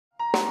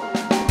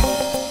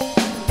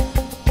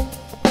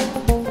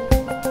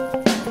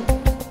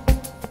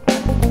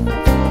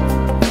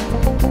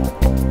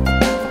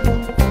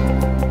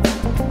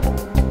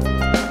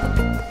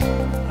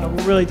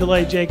really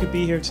delighted Jay could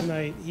be here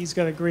tonight. He's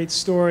got a great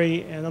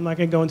story, and I'm not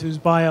going to go into his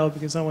bio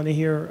because I want to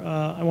hear,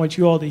 I want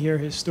you all to hear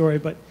his story.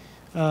 But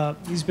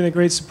he's been a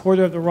great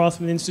supporter of the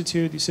Rothman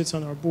Institute. He sits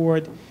on our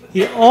board.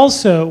 He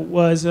also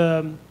was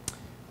the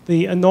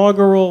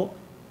inaugural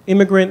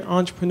Immigrant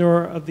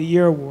Entrepreneur of the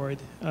Year Award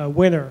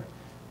winner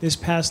this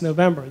past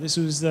November. This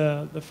was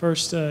the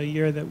first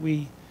year that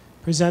we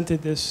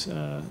presented this,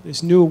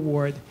 this new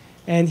award.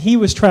 And he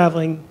was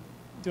traveling,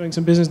 doing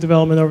some business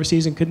development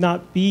overseas, and could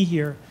not be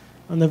here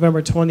on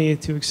November 20th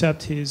to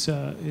accept his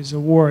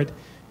award.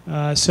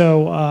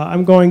 So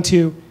I'm going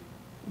to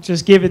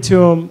just give it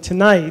to him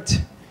tonight.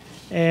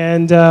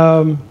 And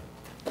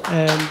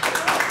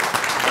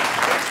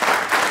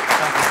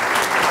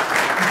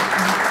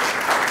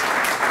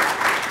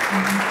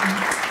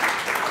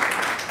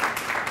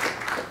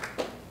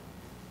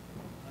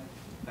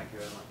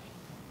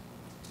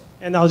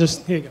and I'll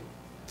just, here you go.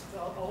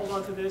 I'll hold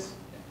on to this.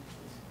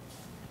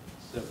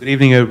 So good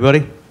evening,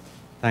 everybody.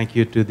 Thank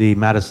you to the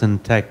Madison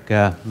Tech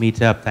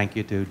meetup. Thank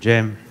you to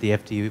Jim, the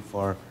FTU,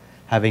 for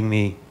having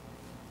me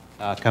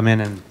come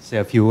in and say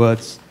a few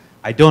words.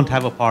 I don't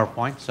have a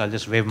PowerPoint, so I'll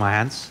just wave my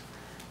hands.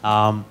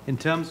 In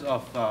terms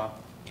of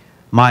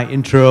my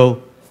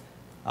intro,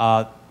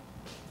 I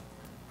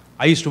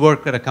used to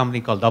work at a company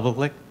called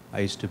DoubleClick. I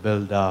used to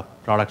build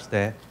products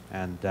there,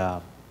 and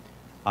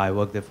I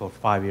worked there for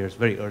 5 years,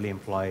 very early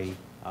employee,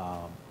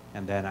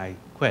 and then I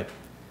quit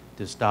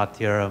to start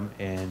Theorem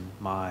in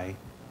my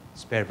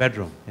spare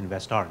bedroom in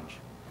West Orange.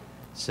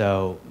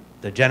 So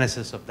the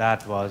genesis of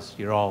that was,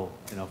 you're all,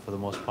 for the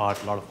most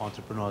part, a lot of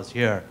entrepreneurs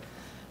here.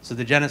 So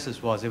the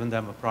genesis was, even though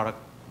I'm a product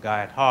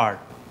guy at heart,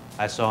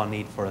 I saw a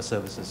need for a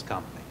services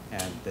company.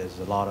 And there's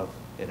a lot of,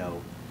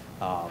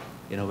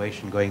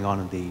 innovation going on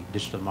in the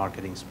digital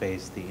marketing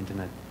space, the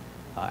internet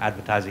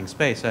advertising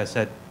space. So I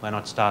said, why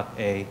not start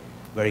a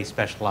very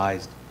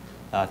specialized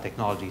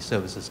technology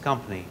services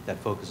company that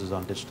focuses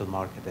on digital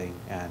marketing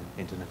and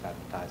internet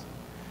advertising.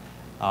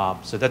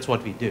 So that's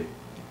what we do.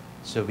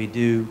 So we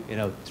do,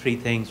 three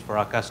things for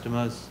our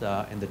customers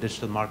in the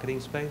digital marketing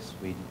space.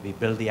 We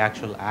build the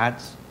actual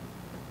ads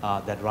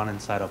that run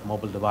inside of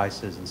mobile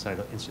devices, inside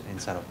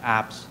of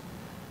apps,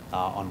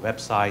 on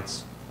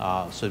websites.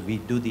 So we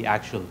do the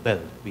actual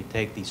build. We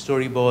take the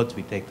storyboards,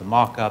 we take the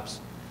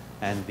mock-ups,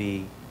 and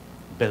we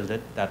build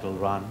it that will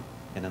run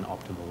in an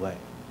optimal way.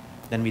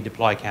 Then we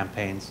deploy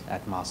campaigns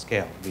at mass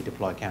scale. We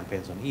deploy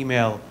campaigns on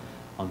email,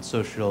 on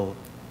social,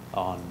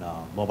 on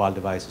mobile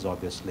devices,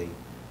 obviously.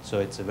 So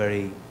it's a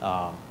very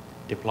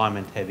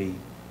deployment-heavy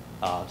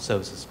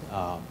services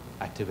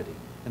activity.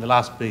 And the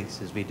last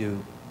piece is we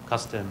do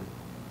custom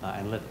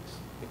analytics,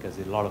 because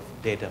there's a lot of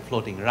data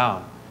floating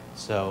around.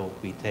 So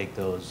we take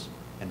those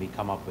and we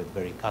come up with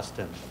very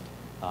custom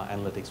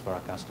analytics for our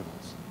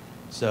customers.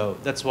 So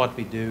that's what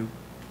we do.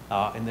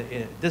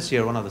 This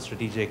year, one of the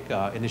strategic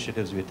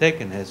initiatives we've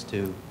taken is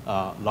to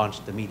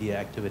launch the media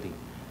activity.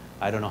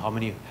 I don't know how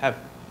many have,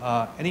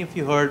 any of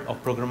you heard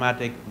of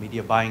programmatic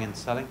media buying and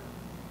selling?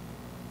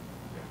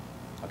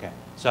 Okay,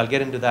 so I'll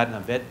get into that in a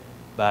bit,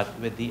 but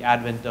with the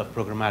advent of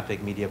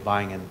programmatic media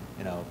buying and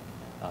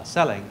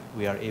selling,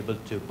 we are able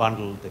to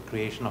bundle the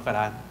creation of an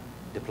ad,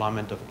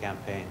 deployment of a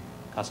campaign,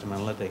 custom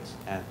analytics,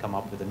 and come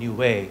up with a new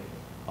way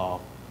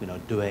of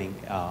doing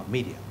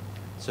media.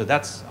 So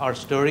that's our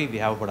story. We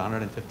have about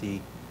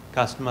 150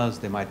 customers.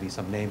 There might be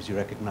some names you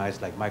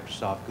recognize, like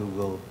Microsoft,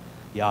 Google,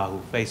 Yahoo,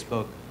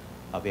 Facebook.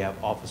 We have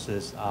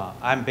offices.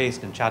 I'm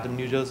based in Chatham,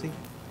 New Jersey.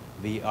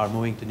 We are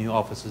moving to new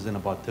offices in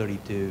about 30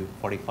 to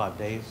 45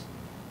 days.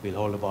 We'll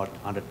hold about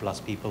 100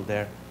 plus people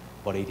there,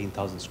 about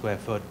 18,000 square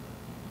foot.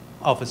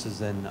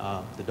 Offices in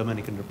the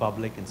Dominican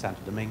Republic, in Santo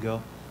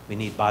Domingo. We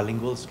need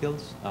bilingual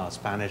skills,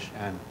 Spanish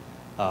and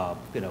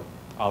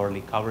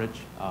hourly coverage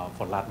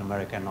for Latin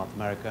America and North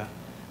America.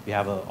 We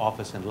have an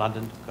office in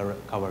London to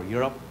cover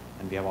Europe,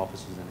 and we have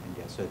offices in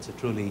India. So it's a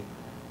truly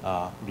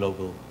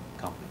global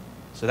company.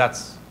 So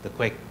that's the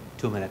quick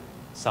 2-minute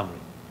summary.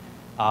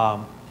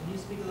 Can you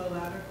speak a little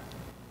louder?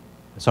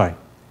 Sorry.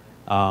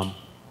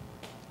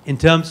 In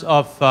terms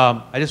of,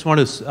 I just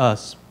want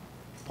to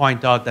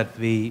point out that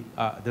there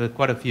are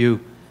quite a few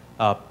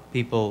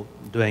people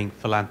doing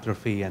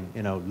philanthropy and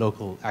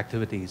local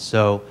activities.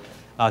 So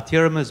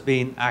Theorem has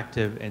been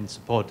active in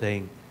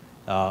supporting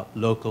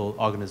local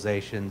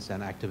organizations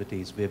and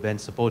activities. We've been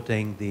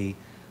supporting the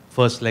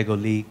first Lego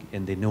League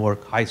in the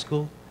Newark High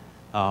School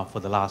for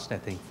the last, I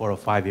think, 4 or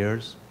 5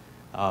 years.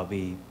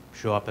 We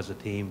show up as a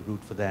team,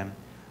 root for them.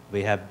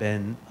 We have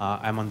been,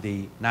 I'm on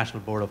the National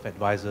Board of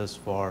Advisors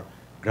for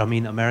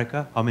Grameen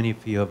America. How many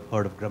of you have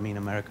heard of Grameen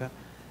America?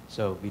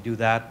 So we do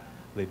that.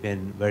 We've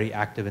been very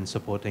active in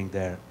supporting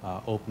their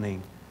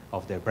opening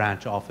of their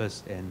branch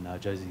office in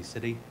Jersey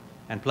City.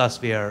 And plus,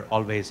 we are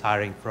always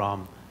hiring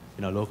from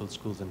local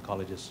schools and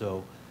colleges.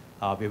 So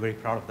we're very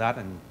proud of that,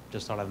 and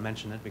just thought I'd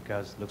mention it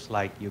because it looks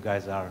like you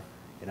guys are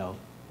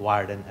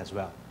wired in as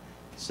well.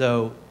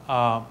 So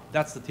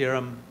that's the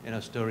Theorem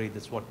story.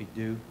 That's what we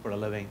do for a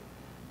living.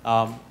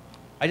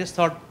 I just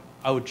thought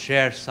I would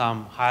share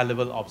some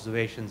high-level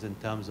observations in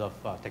terms of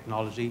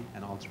technology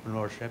and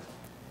entrepreneurship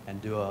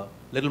and do a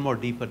little more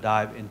deeper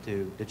dive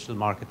into digital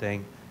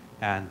marketing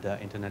and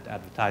internet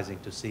advertising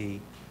to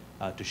see,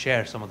 to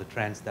share some of the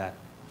trends that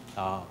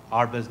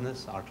our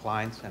business, our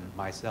clients, and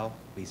myself,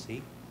 we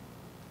see.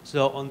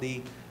 So on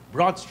the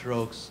broad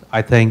strokes,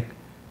 I think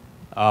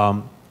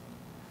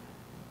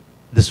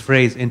this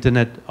phrase,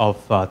 Internet of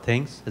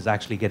Things, is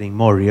actually getting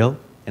more real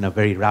in a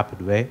very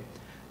rapid way.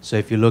 So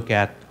if you look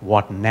at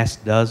what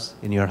Nest does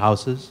in your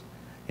houses,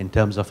 in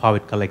terms of how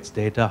it collects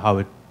data, how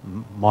it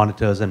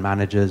monitors and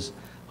manages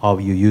how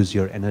you use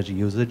your energy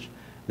usage,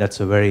 that's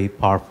a very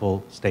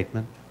powerful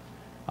statement.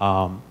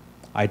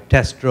 I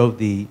test drove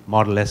the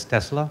Model S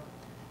Tesla,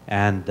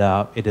 and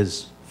it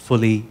is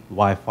fully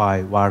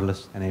Wi-Fi,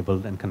 wireless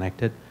enabled and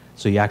connected.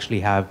 So you actually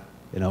have,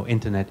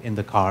 internet in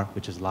the car,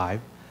 which is live.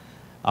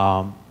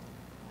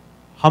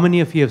 How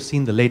many of you have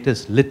seen the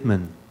latest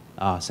Littmann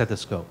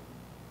stethoscope?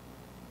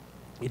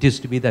 It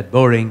used to be that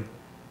boring,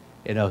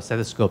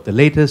 stethoscope.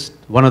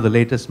 One of the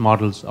latest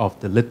models of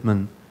the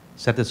Littmann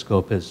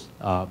stethoscope is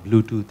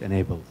Bluetooth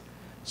enabled.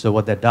 So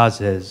what that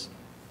does is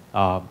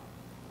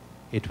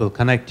it will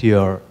connect to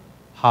your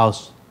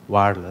house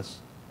wireless,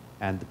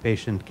 and the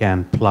patient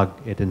can plug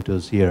it into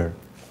his ear,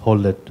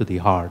 hold it to the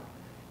heart.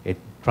 It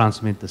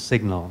transmits the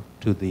signal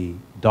to the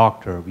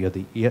doctor via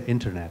the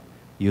internet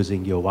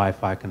using your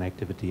Wi-Fi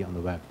connectivity on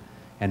the web.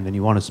 And when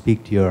you want to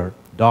speak to your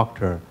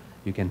doctor,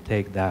 you can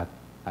take that,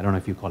 I don't know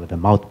if you call it a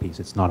mouthpiece,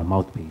 it's not a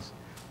mouthpiece,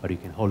 but you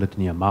can hold it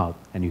in your mouth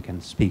and you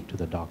can speak to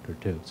the doctor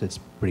too. So it's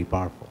pretty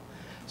powerful.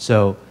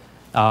 So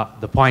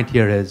the point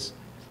here is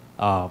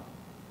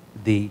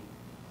the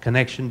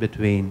connection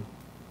between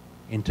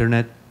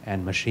internet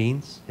and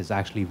machines is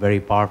actually very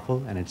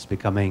powerful, and it's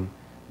becoming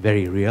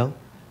very real,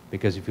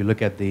 because if you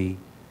look at the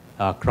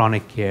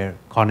chronic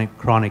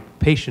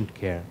patient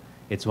care,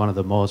 it's one of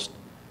the most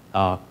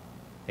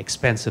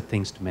expensive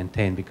things to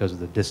maintain because of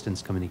the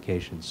distance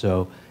communication.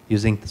 So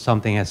using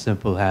something as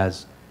simple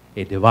as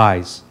a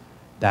device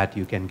that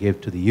you can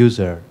give to the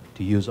user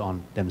to use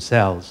on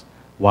themselves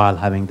while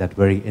having that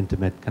very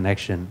intimate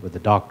connection with the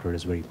doctor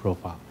is very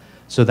profound.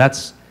 So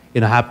that's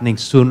happening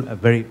soon,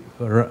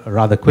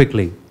 rather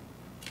quickly,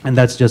 and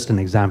that's just an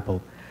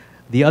example.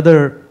 The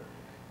other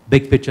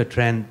big picture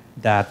trend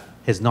that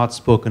is not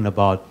spoken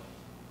about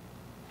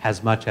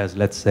as much as,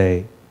 let's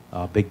say,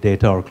 big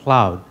data or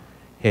cloud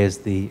is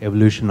the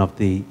evolution of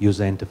the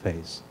user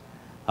interface.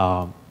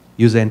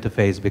 User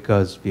interface,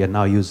 because we are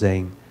now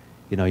using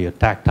your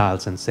tactile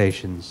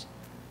sensations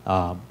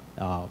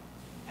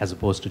as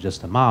opposed to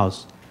just a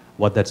mouse.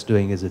 What that's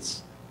doing is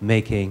it's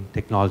making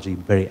technology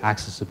very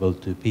accessible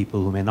to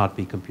people who may not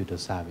be computer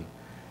savvy.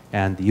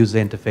 And the user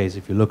interface,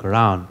 if you look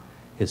around,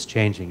 is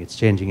changing. It's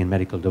changing in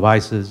medical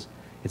devices.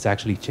 It's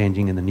actually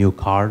changing in the new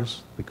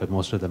cars, because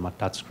most of them are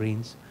touch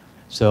screens.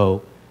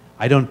 So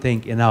I don't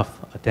think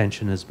enough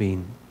attention is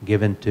being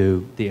given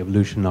to the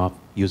evolution of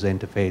user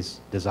interface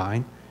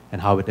design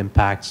and how it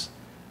impacts,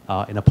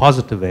 in a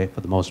positive way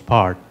for the most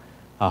part,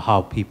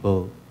 how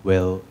people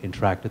will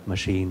interact with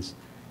machines.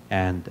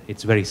 And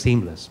it's very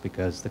seamless,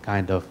 because the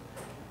kind of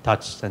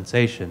touch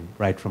sensation,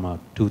 right from a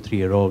 2-,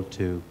 3-year-old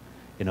to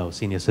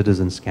senior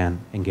citizens can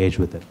engage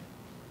with it.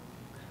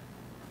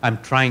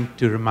 I'm trying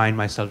to remind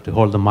myself to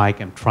hold the mic.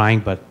 I'm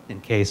trying, but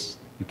in case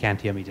you can't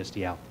hear me, just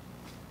yell.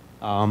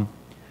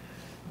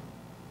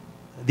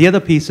 The other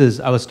piece is,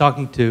 I was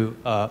talking to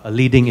a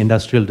leading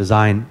industrial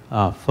design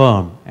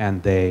firm,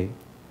 and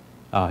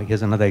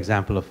here's another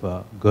example of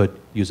a good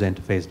user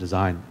interface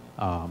design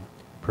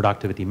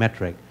productivity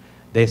metric.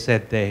 They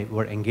said they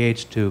were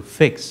engaged to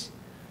fix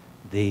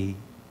the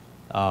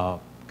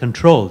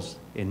controls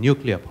in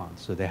nuclear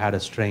plants. So they had a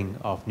string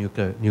of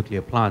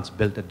nuclear plants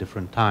built at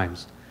different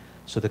times.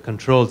 So the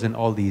controls in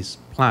all these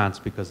plants,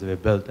 because they were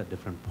built at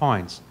different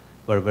points,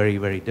 were very,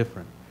 very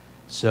different.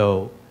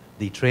 So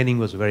the training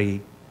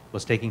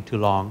was taking too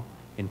long.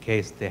 In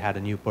case they had a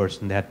new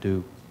person, they had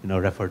to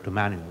refer to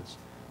manuals.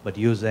 But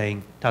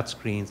using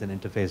touchscreens and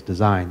interface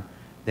design,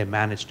 they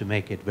managed to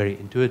make it very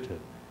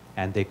intuitive,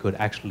 and they could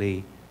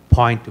actually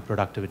point to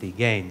productivity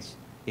gains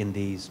in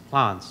these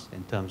plants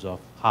in terms of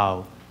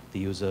how the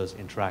users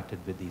interacted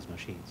with these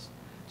machines.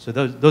 So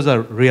those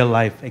are real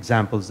life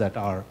examples that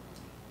are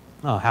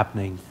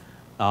happening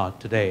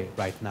today,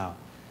 right now.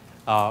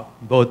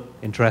 Both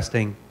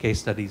interesting case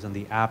studies on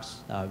the apps,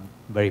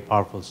 very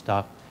powerful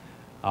stuff.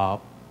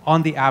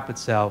 On the app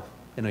itself,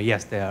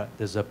 yes,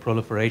 there's a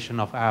proliferation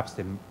of apps.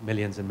 There are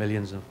millions and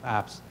millions of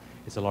apps.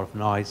 It's a lot of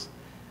noise.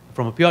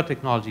 From a pure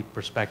technology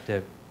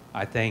perspective,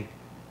 I think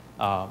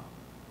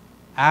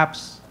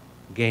apps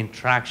gained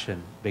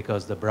traction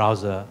because the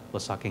browser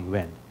was sucking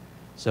wind.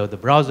 So the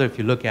browser, if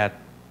you look at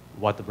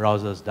what the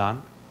browser has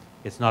done,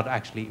 it's not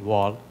actually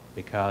evolved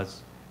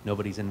because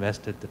nobody's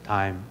invested the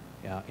time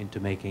into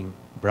making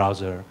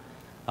browser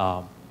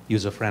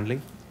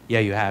user-friendly. Yeah,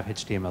 you have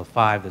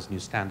HTML5, there's new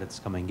standards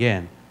coming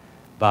in,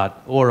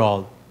 but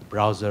overall, the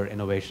browser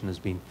innovation has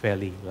been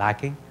fairly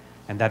lacking,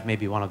 and that may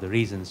be one of the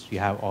reasons you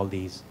have all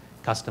these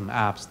custom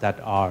apps that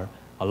are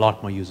a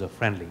lot more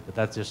user-friendly, but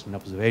that's just an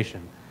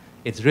observation.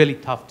 It's really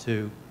tough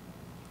to,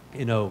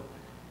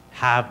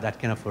 have that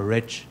kind of a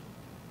rich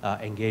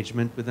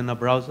engagement within a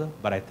browser,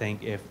 but I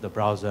think if the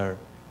browser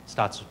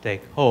starts to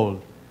take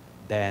hold,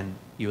 then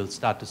you will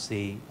start to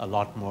see a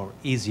lot more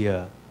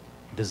easier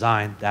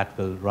design that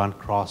will run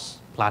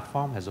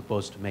cross-platform as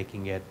opposed to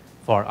making it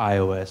for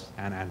iOS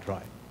and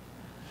Android.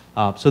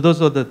 So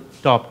those are the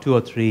top 2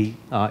 or 3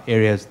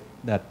 areas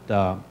that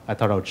I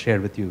thought I would share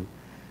with you.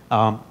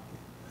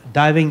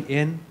 Diving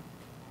in,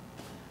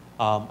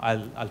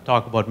 I'll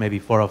talk about maybe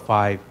 4 or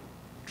 5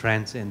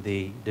 trends in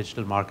the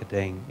digital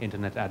marketing,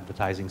 internet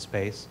advertising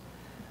space.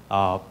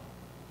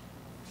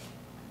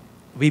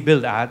 We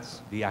build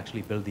ads. We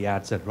actually build the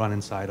ads that run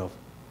inside of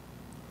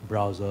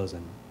browsers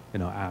and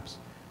apps.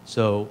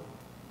 So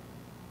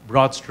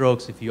broad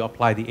strokes, if you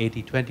apply the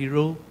 80-20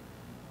 rule,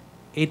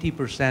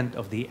 80%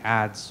 of the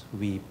ads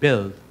we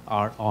build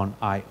are on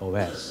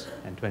iOS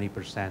and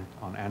 20%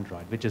 on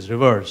Android, which is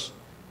reverse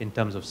in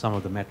terms of some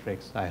of the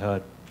metrics I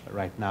heard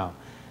right now.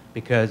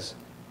 Because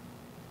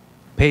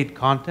paid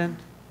content,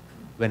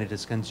 when it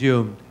is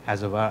consumed,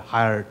 has a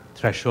higher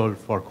threshold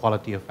for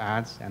quality of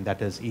ads, and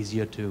that is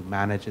easier to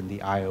manage in the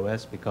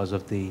iOS because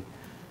of the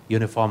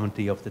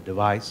uniformity of the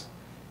device.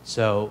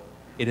 So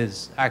it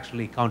is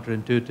actually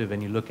counterintuitive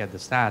when you look at the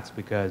stats,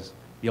 because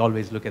you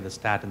always look at the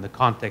stat in the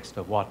context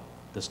of what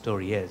the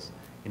story is.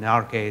 In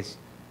our case,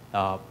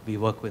 we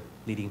work with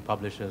leading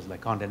publishers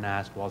like Condé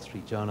Nast, Wall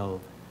Street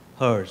Journal,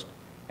 Hearst,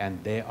 and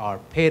they are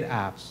paid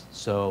apps,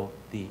 so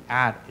the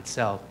ad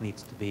itself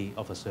needs to be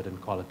of a certain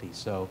quality.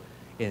 So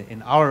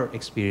in our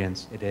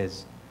experience, it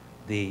is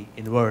the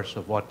inverse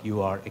of what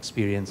you are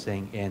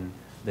experiencing in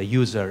the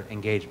user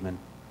engagement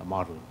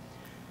model.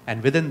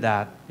 And within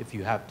that, if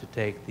you have to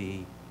take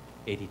the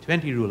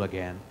 80-20 rule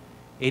again,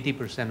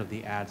 80% of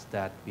the ads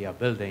that we are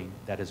building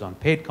that is on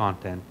paid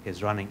content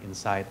is running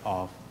inside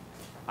of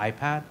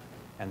iPad,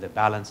 and the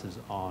balance is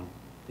on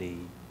the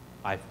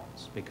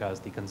iPhones,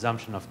 because the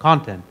consumption of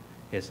content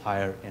is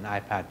higher in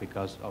iPad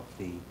because of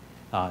the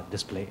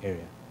display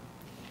area.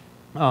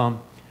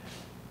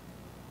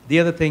 The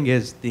other thing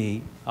is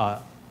the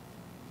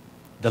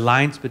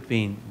lines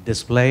between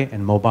display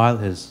and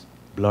mobile is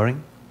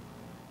blurring.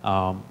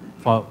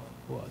 For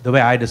the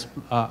way I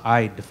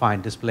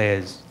define display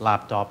is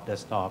laptop,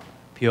 desktop,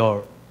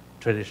 pure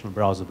traditional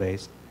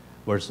browser-based,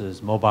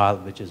 versus mobile,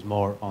 which is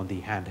more on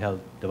the handheld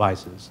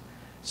devices.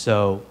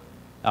 So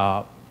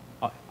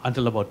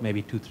until about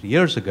maybe 2-3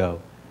 years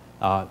ago,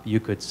 you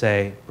could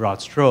say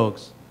broad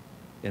strokes,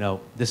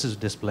 this is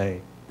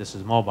display, this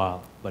is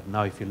mobile, but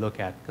now if you look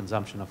at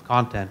consumption of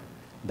content,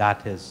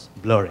 that is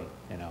blurring,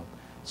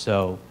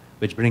 So,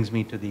 which brings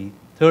me to the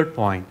third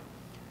point,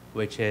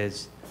 which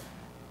is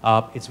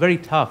it's very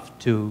tough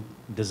to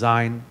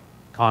design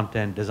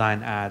content,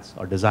 design ads,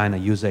 or design a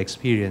user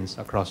experience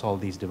across all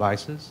these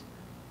devices,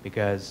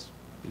 because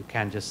you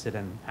can't just sit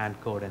and hand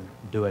code and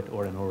do it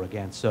over and over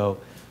again. So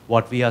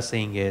what we are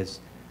seeing is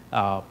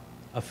a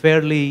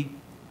fairly,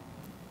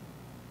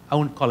 I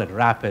wouldn't call it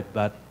rapid,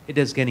 but it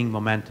is gaining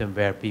momentum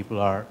where people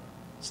are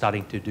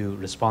starting to do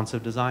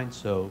responsive design.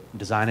 So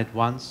design it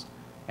once,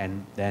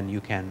 and then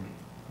you can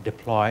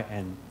deploy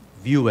and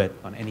view it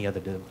on any other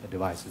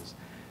devices.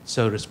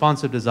 So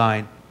responsive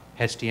design,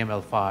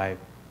 HTML5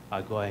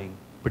 are going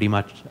pretty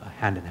much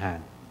hand in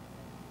hand.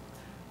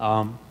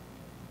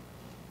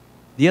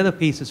 The other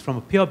piece is from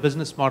a pure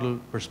business model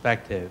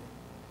perspective,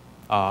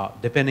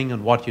 depending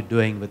on what you're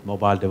doing with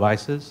mobile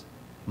devices,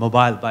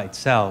 mobile by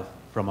itself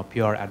from a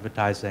pure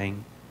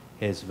advertising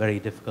is very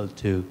difficult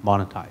to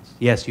monetize.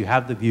 Yes, you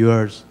have the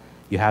viewers,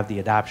 you have the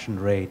adoption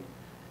rate,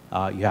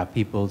 you have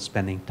people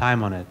spending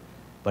time on it,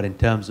 but in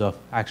terms of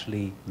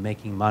actually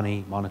making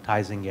money,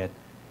 monetizing it,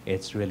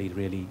 it's really,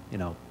 really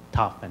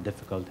tough and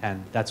difficult,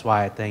 and that's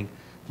why I think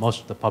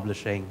most of the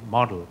publishing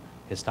model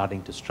is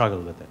starting to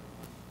struggle with it.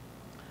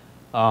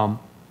 I'm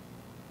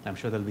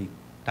sure there'll be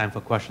time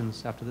for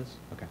questions after this.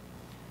 Okay.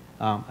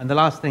 And the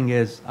last thing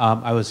is,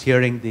 I was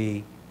hearing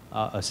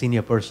a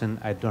senior person,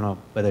 I don't know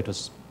whether it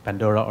was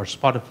Pandora or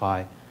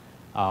Spotify,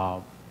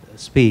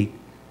 speak,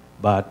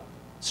 but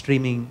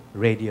streaming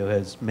radio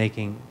is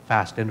making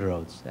fast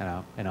inroads.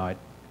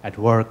 At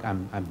work,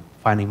 I'm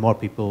finding more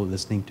people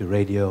listening to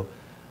radio,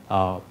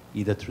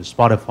 either through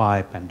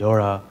Spotify,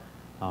 Pandora.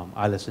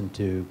 I listen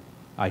to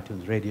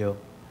iTunes Radio.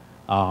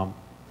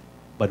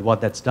 But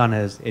what that's done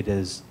is it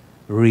has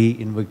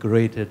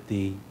reinvigorated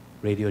the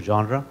radio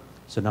genre.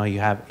 So now you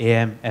have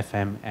AM,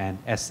 FM, and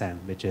SM,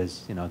 which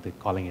is, they're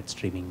calling it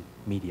streaming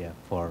media,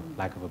 for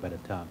lack of a better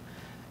term.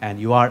 And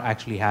you are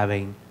actually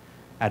having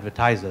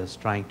advertisers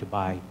trying to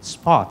buy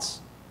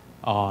spots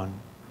on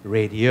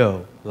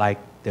radio like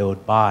they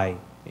would buy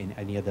in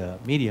any other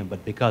medium,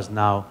 but because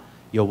now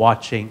you're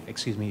watching,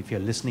 if you're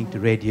listening to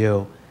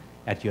radio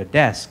at your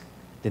desk,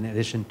 then in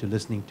addition to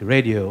listening to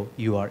radio,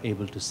 you are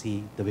able to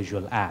see the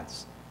visual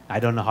ads. I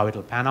don't know how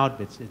it'll pan out,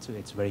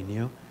 it's very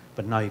new,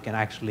 but now you can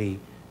actually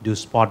do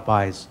spot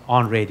buys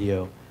on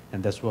radio,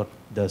 and that's what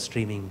the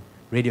streaming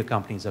radio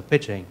companies are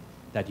pitching,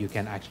 that you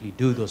can actually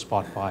do those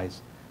spot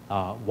buys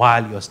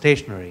while you're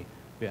stationary,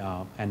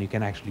 and you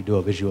can actually do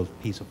a visual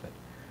piece of it.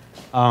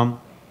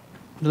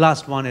 The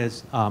last one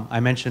is, I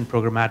mentioned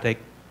programmatic.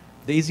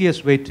 the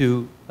easiest way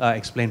to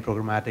explain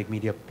programmatic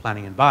media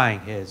planning and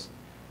buying is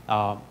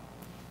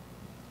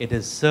it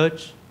is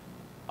search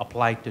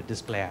applied to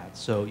display ads.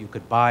 So you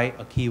could buy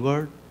a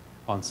keyword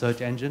on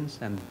search engines,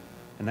 and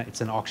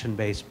it's an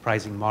auction-based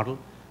pricing model.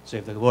 So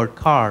if the word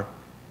car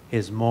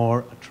is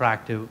more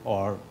attractive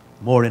or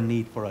more in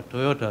need for a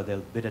Toyota,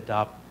 they'll bid it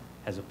up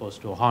as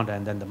opposed to a Honda,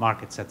 and then the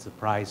market sets the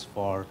price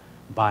for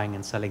buying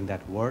and selling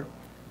that word.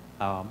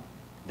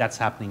 That's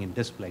happening in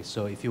display.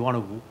 So if you want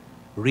to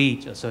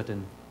reach a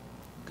certain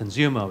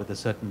consumer with a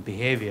certain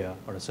behavior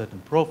or a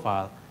certain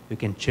profile, you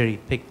can cherry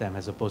pick them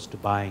as opposed to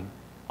buying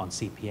on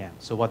CPM.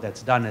 So what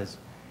that's done is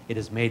it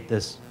has made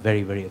this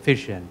very, very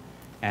efficient,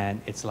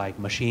 and it's like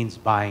machines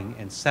buying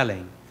and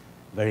selling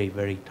very,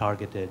 very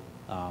targeted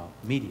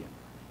media.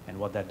 And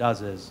what that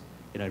does is,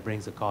 it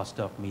brings the cost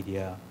of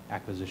media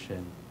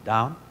acquisition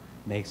down,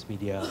 makes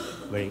media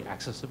very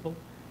accessible,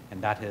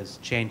 and that is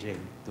changing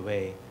the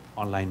way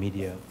online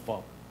media,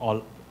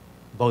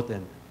 both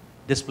in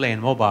display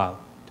and mobile,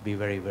 to be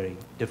very, very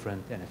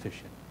different and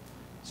efficient.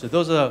 So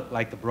those are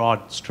like the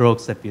broad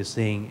strokes that we're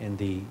seeing in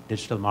the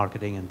digital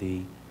marketing and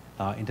the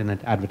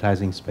internet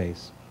advertising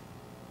space.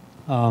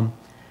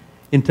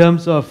 In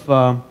terms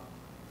of,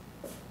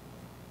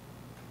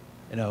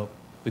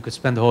 we could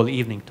spend the whole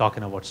evening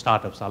talking about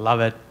startups. I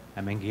love it.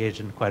 I'm engaged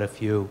in quite a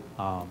few.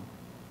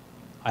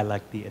 I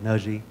like the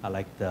energy. I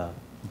like the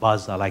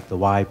buzz. I like the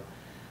vibe.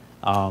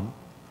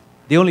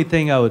 The only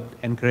thing I would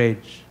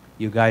encourage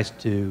you guys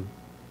to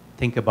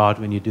think about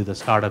when you do the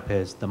startup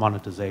is the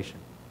monetization.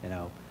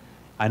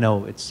 I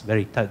know it's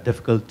very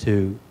difficult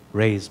to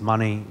raise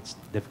money. It's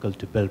difficult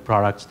to build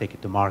products, take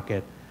it to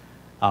market.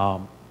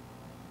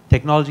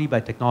 Technology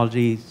by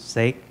technology's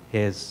sake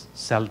is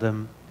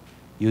seldom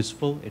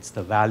useful. It's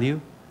the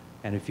value.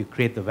 And if you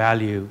create the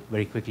value,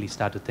 very quickly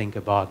start to think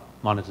about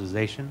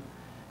monetization.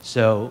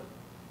 So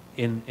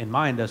in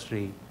my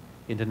industry,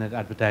 internet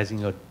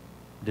advertising or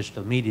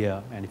digital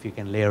media, and if you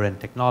can layer in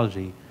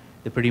technology,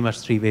 there are pretty much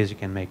three ways you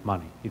can make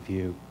money if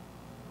you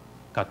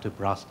cut to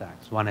brass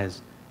tacks. One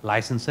is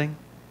licensing.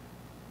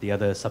 The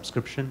other is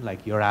subscription,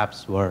 like your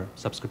apps were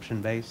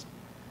subscription-based.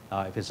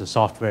 If it's a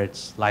software,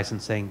 it's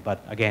licensing.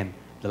 But again,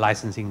 the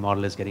licensing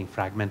model is getting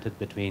fragmented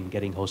between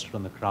getting hosted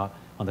on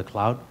the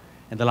cloud.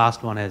 And the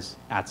last one is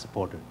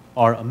ad-supported,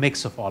 or a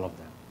mix of all of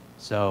them.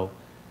 So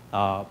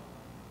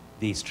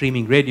the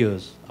streaming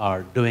radios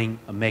are doing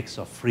a mix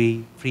of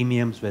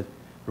freemiums with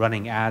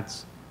running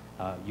ads.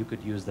 You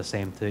could use the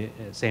same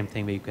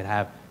thing where you could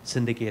have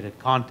syndicated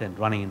content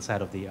running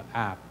inside of the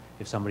app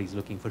if somebody's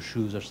looking for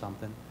shoes or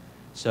something.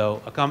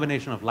 So a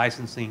combination of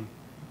licensing,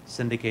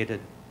 syndication,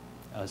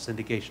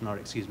 or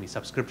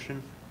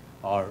subscription,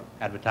 or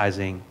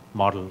advertising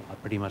model are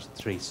pretty much the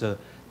three. So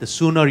the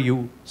sooner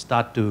you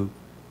start to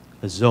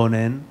zone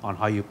in on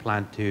how you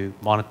plan to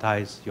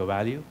monetize your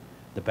value,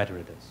 the better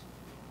it is.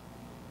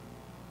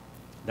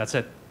 That's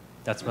it.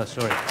 That's my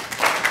story.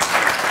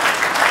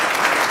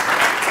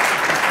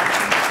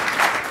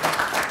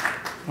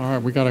 All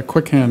right, we got a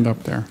quick hand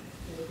up there. Do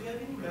you have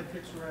any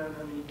metrics around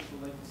how many people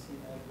like to see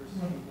ads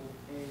versus people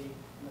pay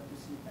not to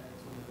see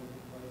ads when they're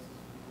building devices?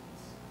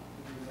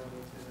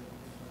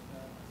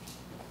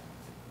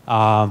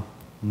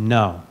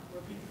 No.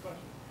 Repeat the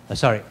question.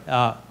 Sorry.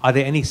 Are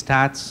there any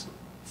stats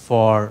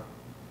for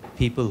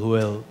people who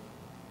will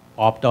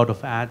opt out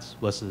of ads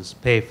versus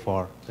pay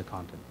for the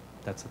content?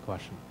 That's the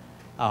question.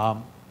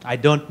 I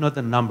don't know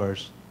the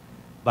numbers,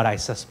 but I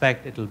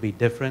suspect it will be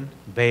different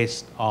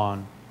based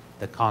on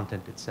the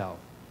content itself.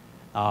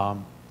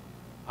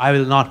 I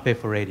will not pay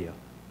for radio.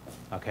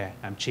 Okay,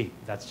 I'm cheap.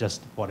 That's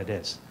just what it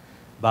is.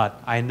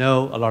 But I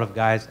know a lot of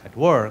guys at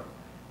work,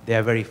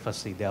 they're very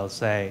fussy. They'll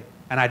say,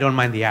 and I don't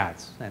mind the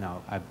ads.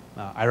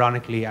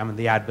 Ironically, I'm in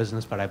the ad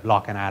business, but I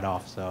block an ad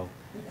off, so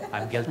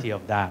I'm guilty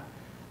of that.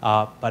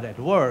 But at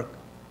work,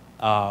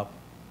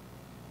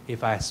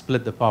 if I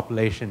split the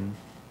population,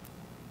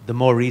 the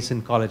more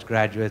recent college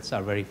graduates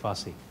are very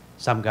fussy.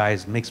 Some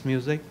guys mix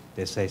music,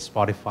 they say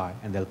Spotify,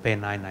 and they'll pay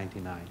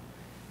 $9.99.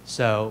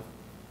 So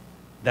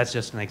that's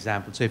just an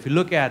example. So if you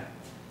look at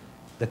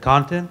the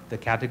content, the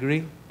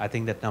category, I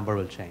think that number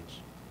will change.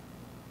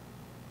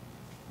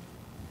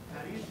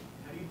 How do you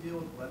deal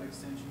with web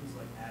extensions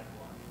like ad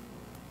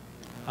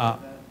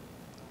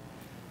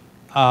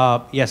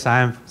block? Yes,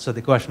 I am. So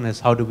the question is,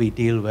 how do we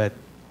deal with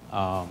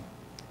web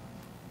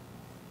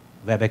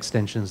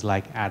extensions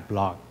like ad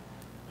block?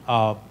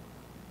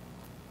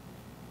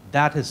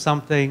 That is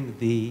something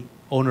the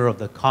owner of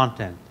the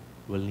content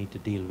will need to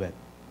deal with.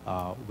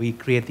 We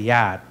create the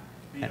ad.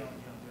 You don't do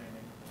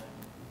anything for that.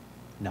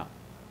 No.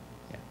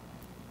 Yeah.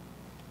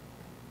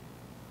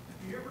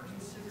 Have you ever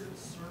considered a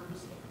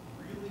service of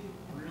really,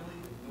 really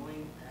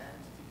annoying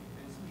ads to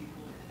convince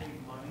people to pay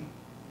money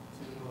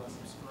to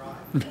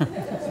subscribe to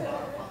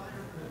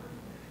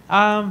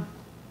Spotify?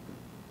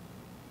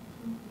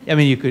 I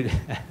mean, you could.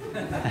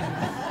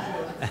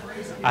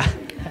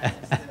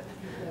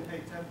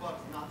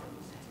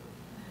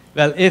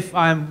 Well, if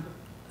I'm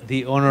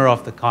the owner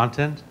of the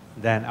content,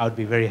 then I would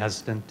be very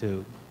hesitant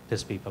to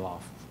piss people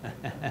off.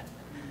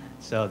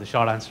 So the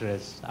short answer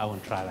is I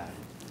won't try that.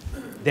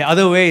 There are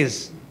other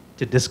ways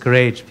to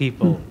discourage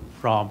people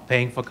from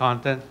paying for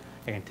content.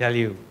 I can tell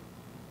you,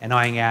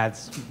 annoying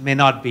ads may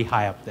not be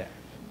high up there.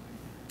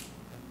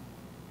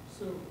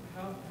 So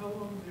how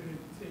long did it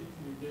take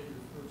you to get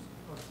your first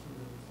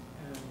customers,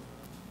 and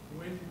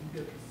when did you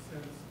get the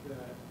sense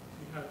that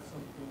you had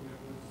something that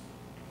was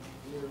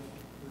worth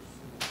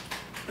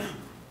pursuing?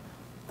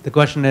 The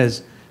question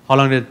is, how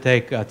long did it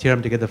take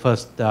Theorem to get the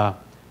first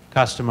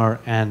customer,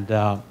 and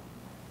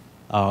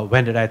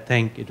when did I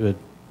think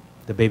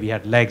the baby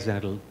had legs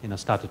and it'll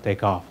start to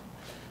take off?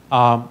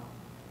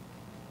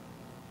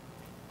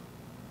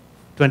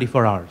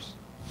 24 hours.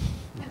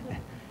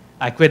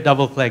 I quit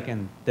DoubleClick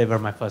and they were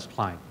my first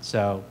client.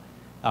 So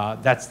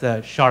that's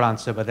the short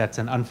answer, but that's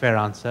an unfair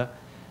answer.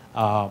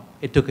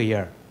 It took a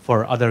year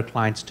for other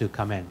clients to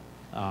come in.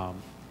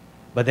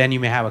 But then you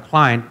may have a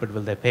client, but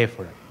will they pay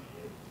for it?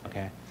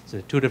 Okay,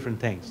 so two different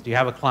things. Do you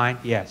have a client?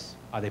 Yes.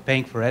 Are they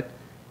paying for it?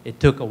 It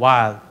took a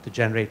while to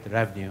generate the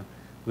revenue,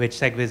 which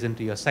segues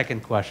into your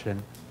second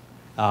question,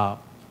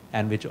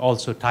 and which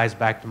also ties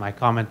back to my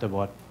comment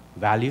about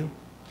value.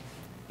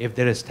 If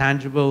there is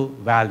tangible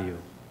value,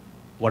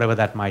 whatever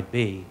that might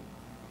be,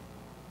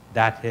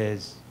 that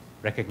is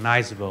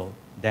recognizable,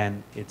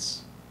 then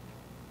it's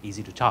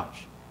easy to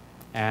charge.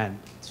 And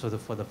so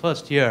for the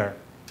first year,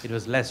 it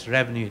was less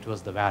revenue, it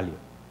was the value,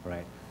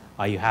 right?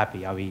 Are you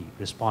happy? Are we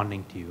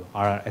responding to you?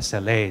 Are our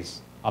SLAs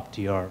up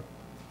to your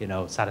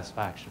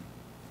satisfaction?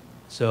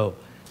 So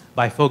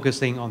by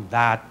focusing on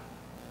that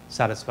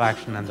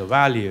satisfaction and the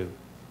value,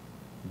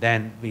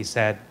 then we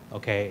said,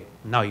 okay,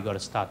 now you got to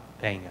start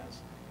paying us.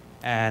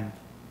 And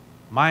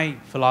my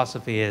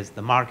philosophy is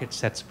the market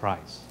sets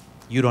price.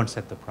 You don't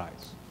set the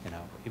price.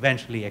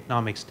 Eventually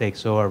economics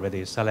takes over, whether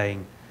you're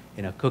selling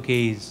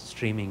cookies,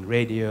 streaming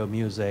radio,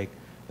 music,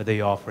 whether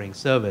you're offering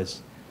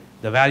service.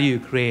 The value you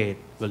create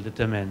will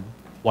determine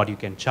what you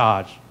can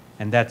charge,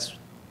 and that's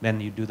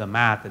when you do the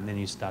math and then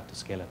you start to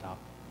scale it up.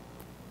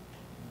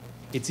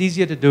 It's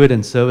easier to do it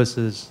in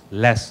services,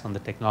 less on the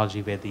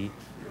technology where the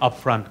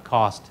upfront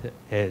cost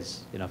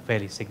is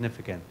fairly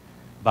significant.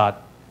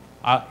 But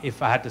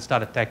if I had to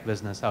start a tech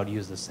business, I would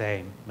use the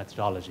same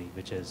methodology,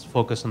 which is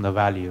focus on the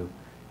value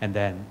and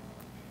then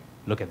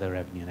look at the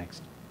revenue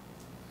next.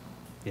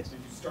 Yes? Did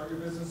you start your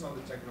business on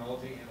the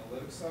technology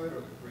analytics side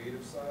or the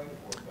creative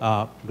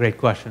side? Great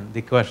question.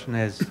 The question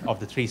is, of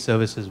the three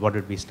services, what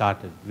did we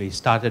start with? We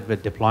started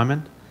with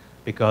deployment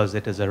because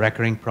it is a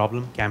recurring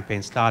problem.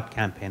 Campaign start,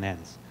 campaign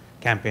ends.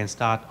 Campaign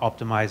start,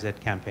 optimize it,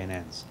 campaign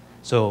ends.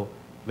 So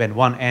when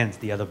one ends,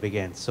 the other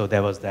begins. So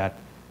there was that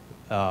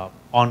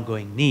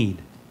ongoing need,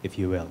 if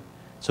you will.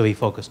 So we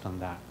focused on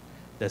that.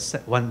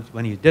 Once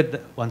we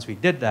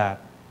did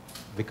that,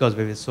 because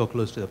we were so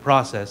close to the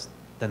process,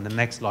 then the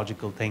next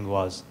logical thing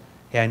was,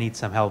 hey, I need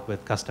some help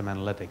with custom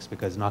analytics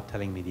because it's not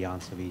telling me the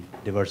answer. We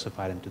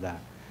diversified into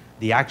that.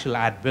 The actual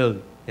ad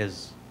build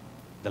is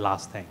the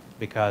last thing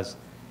because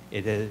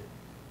it is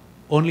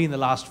only in the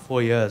last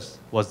 4 years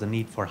was the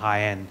need for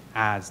high-end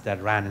ads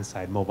that ran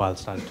inside mobile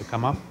started to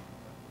come up.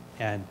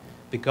 And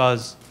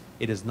because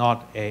it is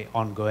not an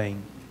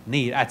ongoing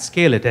need, at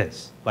scale it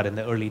is, but in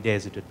the early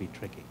days it would be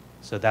tricky.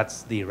 So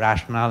that's the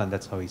rationale and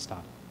that's how we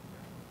started.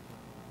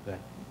 Go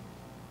ahead.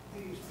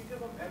 The speaker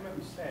from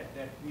said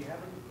that we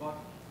haven't got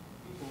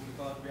people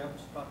because we haven't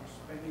started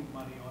spending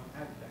money on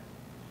ad tech.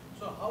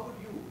 So how would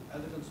you,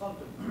 as a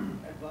consultant,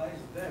 advise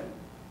them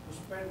to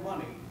spend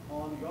money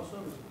on your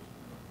services?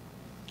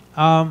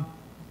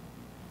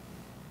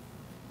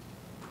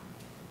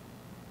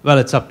 Well,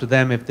 it's up to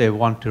them if they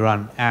want to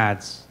run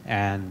ads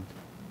and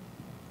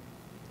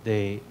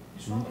they... You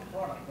saw the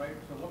product, right?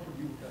 So what would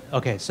you tell them?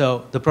 Okay,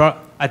 so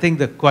I think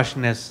the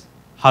question is,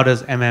 how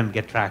does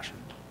get traction,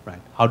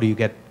 right? How do you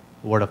get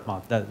word of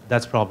mouth?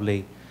 That's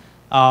probably...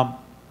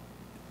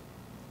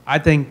 I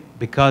think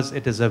because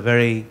it's a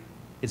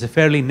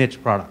fairly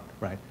niche product,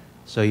 right?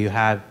 So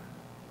you're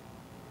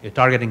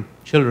targeting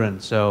children,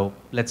 so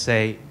let's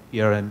say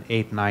you're an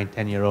 8, 9,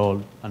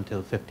 10-year-old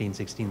until 15,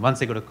 16. Once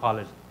they go to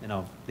college,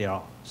 they're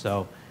off.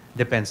 So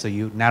depends. So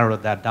you narrow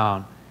that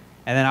down.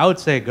 And then I would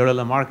say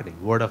guerrilla marketing,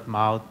 word of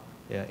mouth,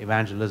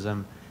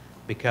 evangelism,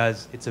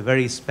 because it's a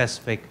very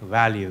specific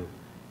value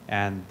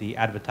and the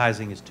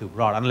advertising is too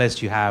broad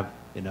unless you have,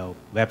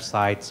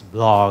 websites,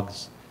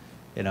 blogs,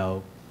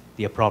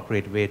 the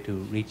appropriate way to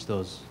reach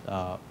those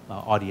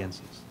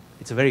audiences.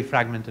 It's a very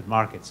fragmented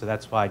market, so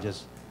that's why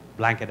just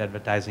blanket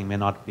advertising may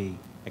not be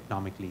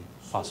economically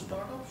possible.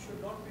 So startups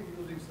should not be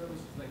using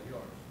services like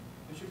yours.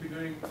 They should be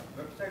doing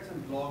websites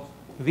and blogs.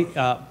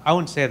 I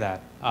wouldn't say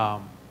that.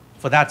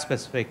 For that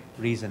specific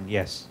reason,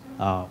 yes.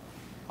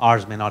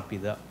 Ours may not be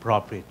the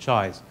appropriate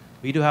choice.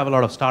 We do have a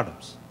lot of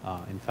startups.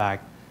 In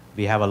fact,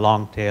 we have a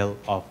long tail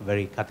of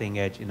very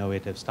cutting-edge,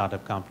 innovative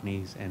startup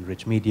companies in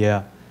rich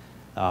media.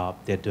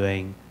 They're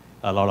doing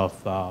a lot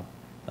of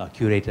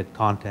curated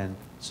content.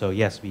 So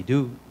yes, we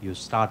do use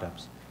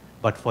startups.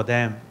 But for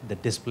them, the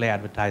display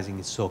advertising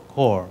is so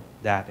core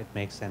that it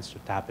makes sense to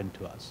tap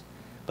into us.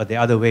 But there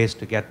are other ways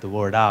to get the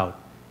word out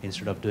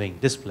instead of doing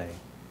display.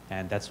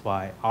 And that's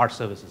why our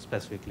services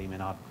specifically may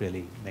not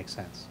really make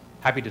sense.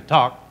 Happy to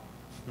talk.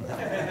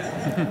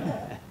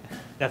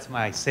 That's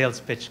my sales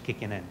pitch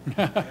kicking in.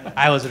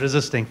 I was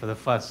resisting for the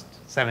first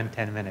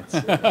 7-10 minutes.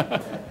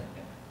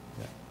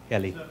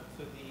 Kelly. So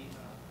the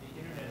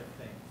Internet of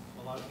Things,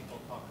 a lot of people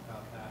talk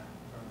about that in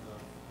terms of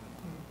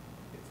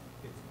it's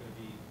going to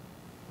be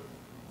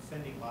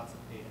sending lots of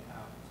data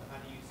out. So how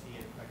do you see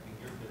it affecting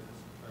your business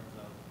in terms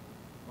of,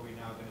 are we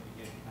now going to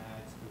be getting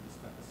ads through the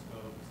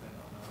stethoscopes and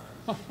on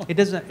our... It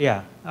doesn't,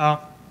 yeah.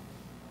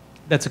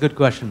 That's a good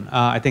question.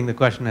 I think the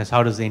question is,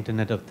 how does the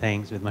Internet of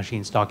Things with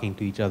machines talking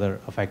to each other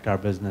affect our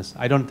business?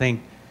 I don't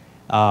think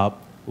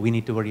we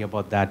need to worry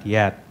about that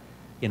yet.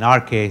 In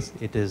our case,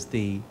 it is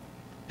the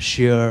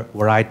sheer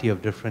variety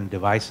of different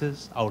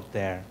devices out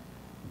there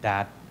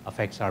that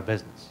affects our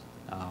business,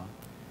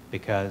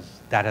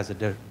 because that has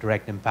a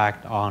direct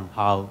impact on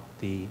how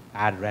the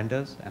ad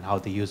renders and how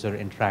the user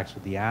interacts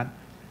with the ad.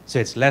 So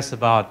it's less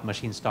about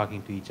machines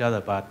talking to each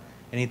other, but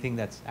anything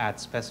that's ad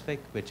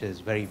specific, which is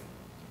very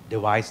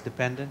device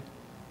dependent,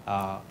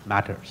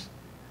 matters.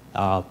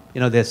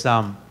 There's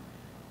some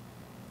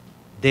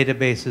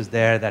databases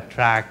there that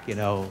track,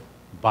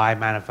 by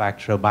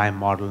manufacturer, by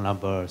model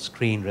number,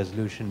 screen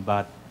resolution,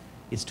 but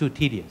it's too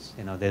tedious.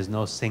 There's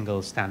no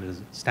single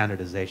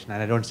standardization,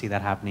 and I don't see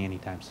that happening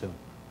anytime soon.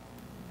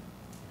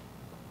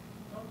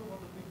 Talk about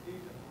the big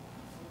data.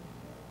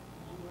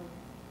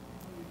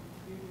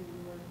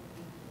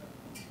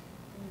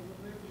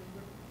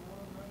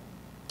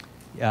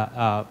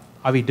 Yeah,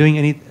 are we doing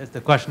any, the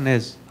question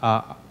is,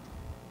 are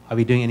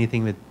we doing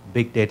anything with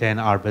big data in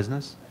our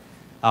business?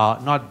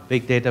 Not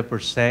big data per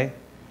se.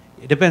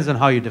 It depends on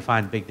how you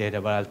define big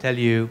data, but I'll tell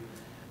you,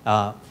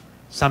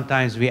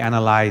 sometimes we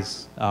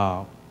analyze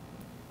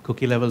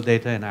cookie level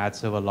data in ad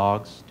server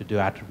logs to do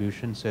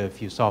attribution. So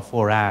if you saw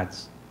 4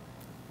 ads,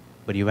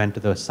 but you went to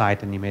the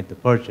site and you made the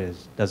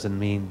purchase, doesn't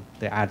mean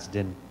the ads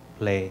didn't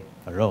play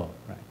a role,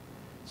 right?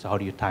 So how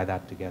do you tie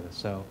that together?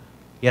 So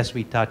yes,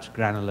 we touch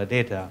granular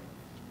data.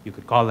 You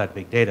could call that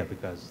big data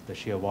because the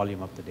sheer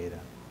volume of the data.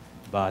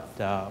 But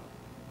to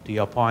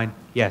your point,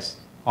 yes,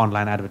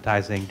 online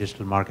advertising,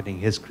 digital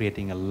marketing is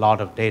creating a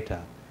lot of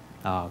data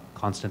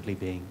constantly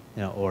being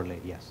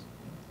overlaid. Yes,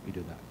 we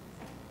do that.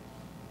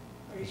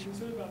 Are you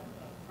concerned about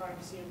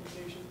privacy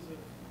implications of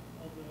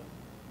all the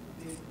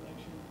data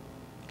collection?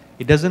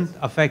 It doesn't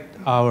affect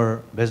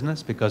our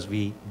business because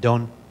we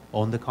don't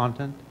own the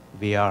content.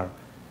 We are,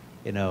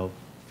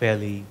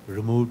 fairly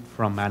removed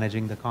from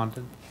managing the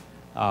content.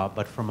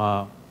 But from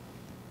a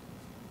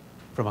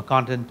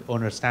content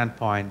owner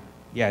standpoint,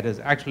 yeah, it is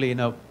actually,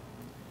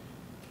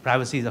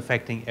 privacy is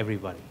affecting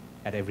everybody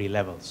at every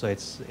level. So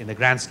it's, in the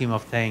grand scheme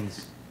of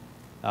things,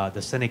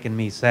 the cynic in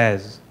me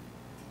says,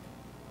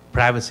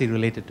 privacy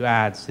related to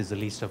ads is the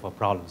least of our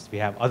problems. We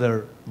have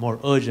other more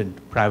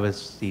urgent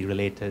privacy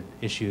related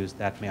issues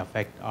that may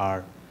affect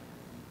how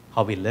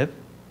we live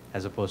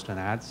as opposed to an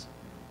ads.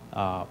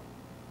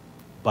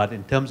 But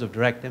in terms of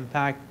direct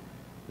impact,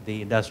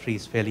 the industry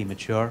is fairly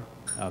mature.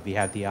 We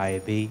have the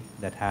IAB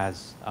that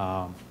has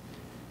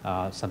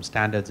some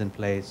standards in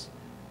place.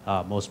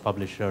 Most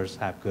publishers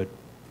have good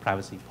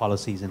privacy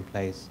policies in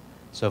place.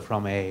 So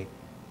from a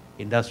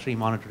industry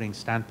monitoring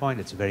standpoint,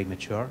 it's very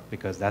mature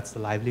because that's the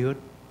livelihood.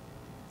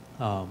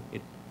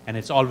 And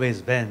it's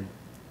always been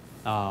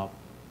a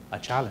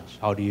challenge.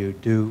 How do you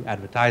do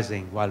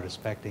advertising while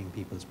respecting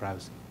people's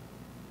privacy?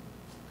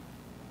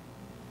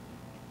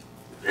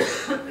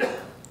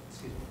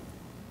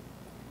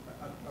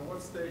 At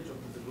what stage of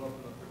the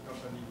development of the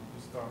company did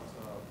you start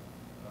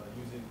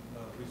using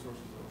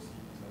resources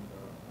overseas and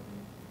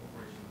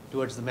operations?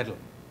 Towards the middle.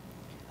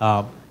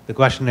 The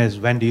question is,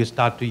 when do you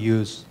start to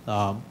use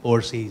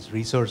overseas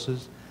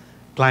resources?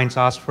 Clients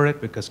ask for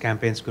it because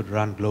campaigns could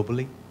run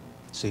globally,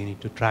 so you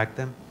need to track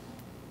them.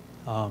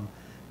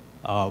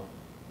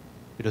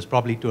 It was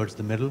probably towards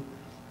the middle,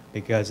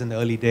 because in the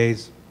early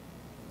days,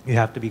 you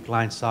have to be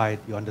client-side,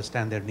 you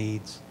understand their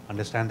needs,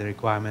 understand their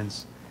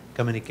requirements.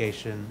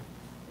 Communication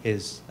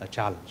is a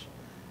challenge.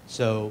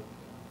 So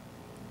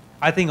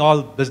I think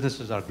all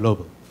businesses are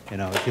global.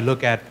 If you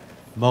look at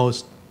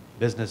most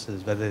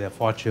businesses, whether they're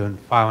Fortune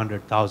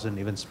 500,000,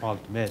 even small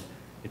to mid,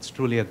 it's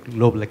truly a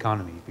global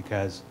economy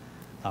because,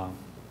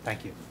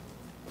 thank you.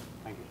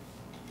 Thank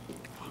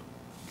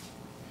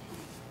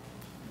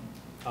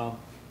you.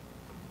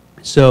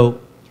 So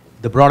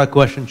the broader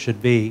question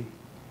should be,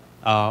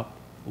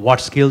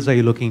 what skills are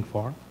you looking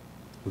for?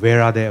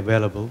 Where are they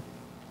available?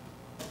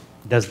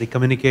 Does the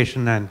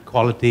communication and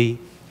quality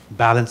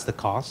balance the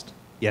cost?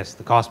 Yes,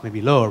 the cost may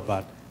be lower,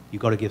 but you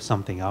got to give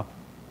something up.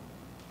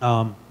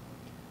 How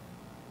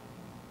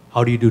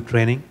do you do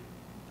training?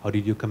 How do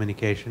you do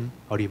communication?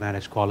 How do you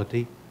manage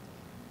quality?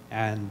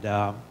 And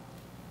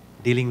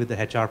dealing with the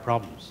HR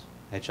problems,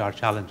 HR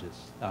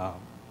challenges,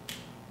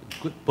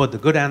 both the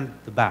good and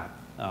the bad.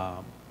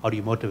 How do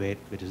you motivate,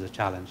 which is a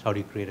challenge? How do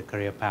you create a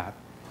career path?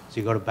 So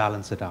you got to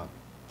balance it out.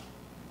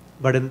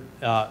 But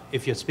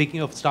if you're speaking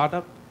of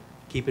startup,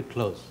 keep it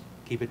close.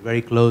 Keep it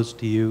very close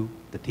to you,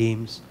 the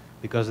teams,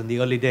 because in the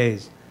early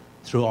days,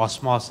 through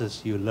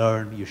osmosis, you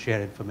learn, you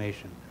share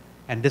information.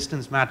 And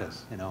distance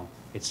matters, you know.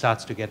 It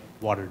starts to get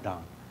watered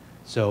down.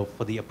 So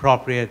for the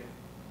appropriate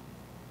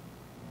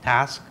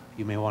task,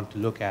 you may want to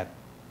look at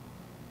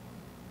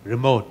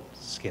remote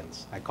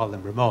skills. I call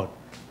them remote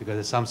because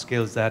there's some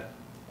skills that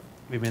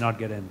we may not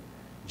get in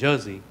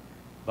Jersey,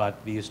 but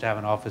we used to have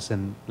an office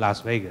in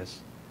Las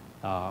Vegas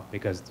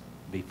because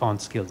we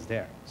found skills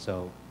there.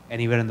 So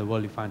anywhere in the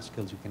world you find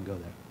skills, you can go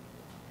there.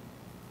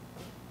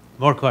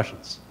 More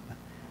questions?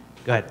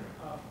 Go ahead.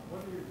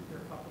 What are your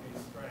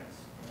company's strengths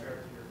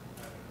compared to your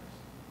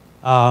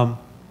competitors?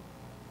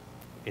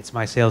 It's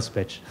my sales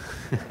pitch.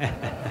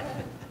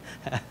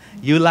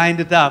 You lined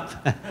it up.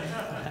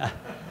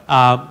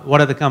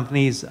 What are the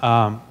company's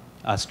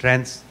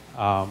strengths?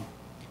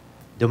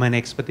 Domain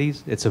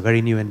expertise. It's a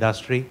very new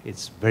industry.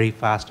 It's very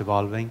fast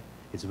evolving.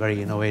 It's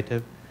very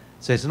innovative.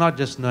 So it's not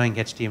just knowing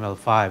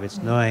HTML5. It's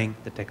knowing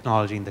the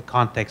technology in the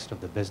context of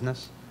the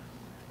business.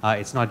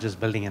 It's not just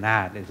building an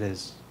ad. It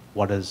is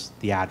what is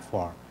the ad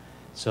for.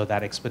 So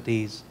that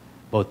expertise,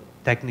 both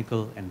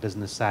technical and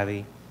business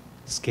savvy,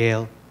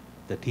 scale,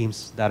 the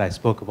teams that I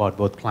spoke about,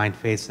 both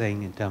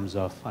client-facing in terms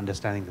of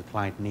understanding the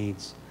client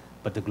needs,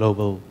 but the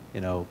global,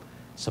 you know,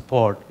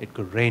 support. It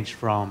could range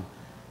from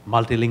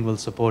multilingual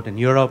support in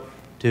Europe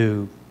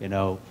to, you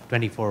know,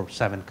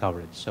 24/7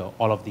 coverage. So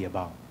all of the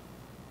above.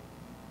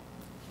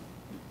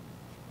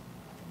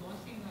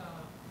 Launching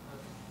a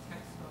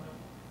tech startup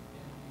in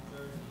New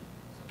Jersey,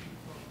 some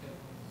people that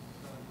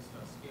when you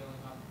start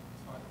scaling up, it's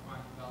hard to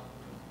find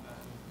developers,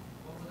 investors.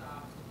 What were the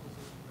obstacles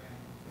that you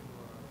ran into,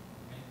 or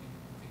anything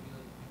in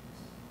particular you think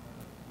is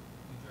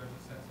New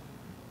Jersey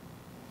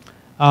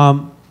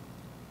sensitive?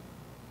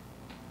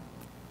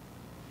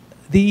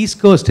 The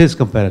East Coast is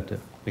competitive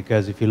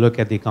because if you look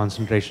at the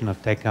concentration of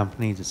tech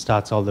companies, it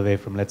starts all the way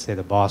from, let's say,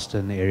 the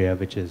Boston area,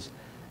 which is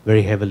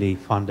very heavily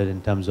funded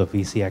in terms of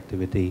VC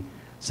activity.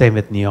 Same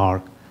with New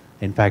York.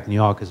 In fact, New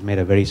York has made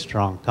a very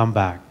strong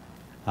comeback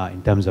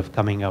in terms of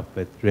coming up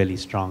with really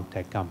strong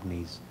tech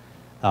companies.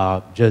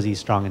 Jersey is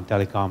strong in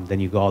telecom, then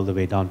you go all the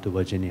way down to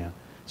Virginia.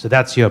 So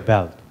that's your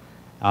belt.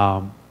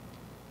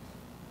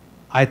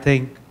 I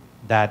think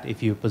that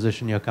if you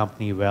position your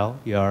company well,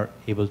 you're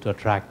able to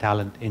attract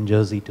talent in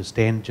Jersey to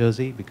stay in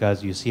Jersey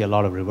because you see a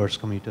lot of reverse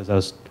commuters. I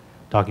was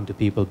talking to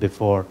people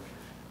before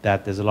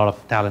that there's a lot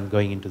of talent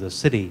going into the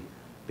city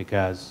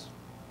because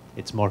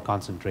it's more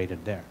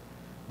concentrated there.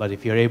 But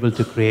if you're able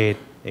to create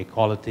a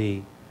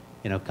quality,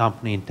 you know,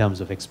 company in terms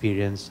of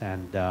experience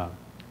and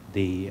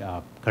the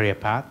career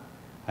path,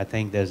 I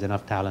think there's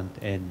enough talent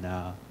in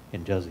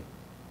Jersey.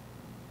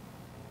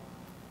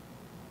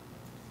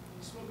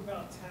 You spoke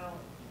about talent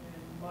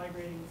and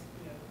migrating,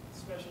 you know,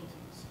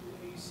 specialties.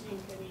 Are you seeing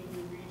any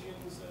new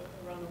regions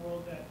around the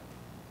world that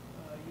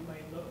you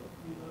might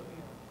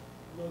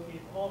locate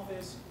an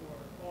office or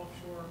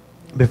offshore?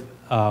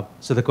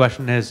 So the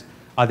question is,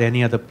 are there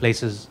any other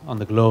places on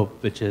the globe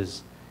which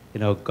is, you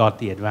know, got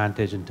the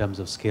advantage in terms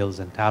of skills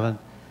and talent?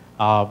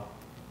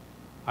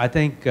 I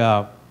think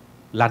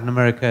Latin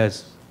America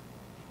is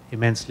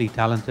immensely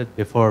talented.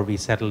 Before we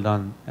settled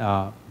on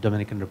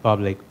Dominican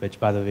Republic, which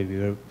by the way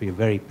we were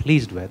very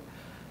pleased with.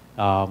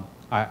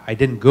 I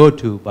didn't go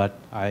to, but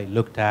I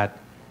looked at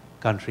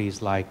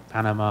countries like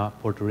Panama,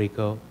 Puerto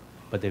Rico,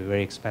 but they're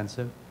very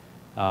expensive.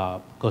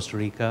 Costa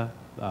Rica,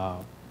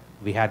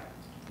 we had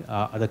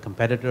other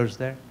competitors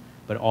there,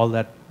 but all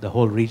that, the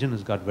whole region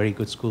has got very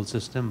good school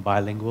system,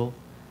 bilingual,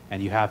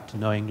 and you have to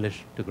know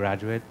English to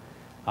graduate.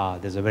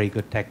 There's a very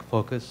good tech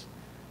focus.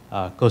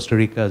 Costa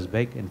Rica is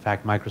big. In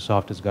fact,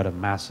 Microsoft has got a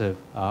massive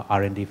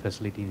R&D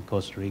facility in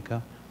Costa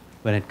Rica.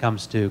 When it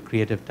comes to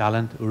creative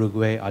talent,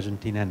 Uruguay,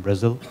 Argentina, and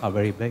Brazil are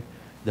very big.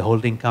 The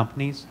holding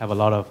companies have a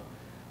lot of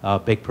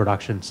big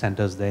production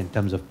centers there in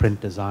terms of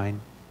print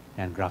design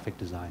and graphic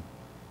design.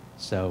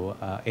 So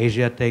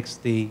Asia takes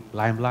the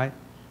limelight,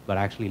 but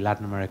actually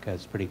Latin America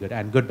is pretty good,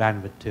 and good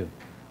bandwidth too,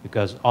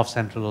 because off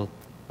Central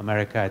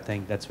America, I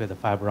think that's where the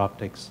fiber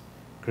optics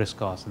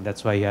crisscross, and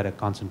that's why you had a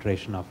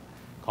concentration of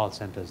call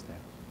centers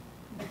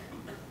there.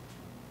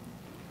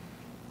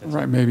 All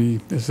right, maybe,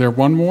 is there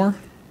one more?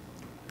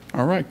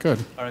 All right, good.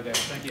 All right, guys,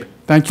 thank you.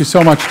 Thank you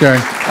so much, Jay.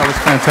 That was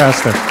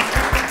fantastic.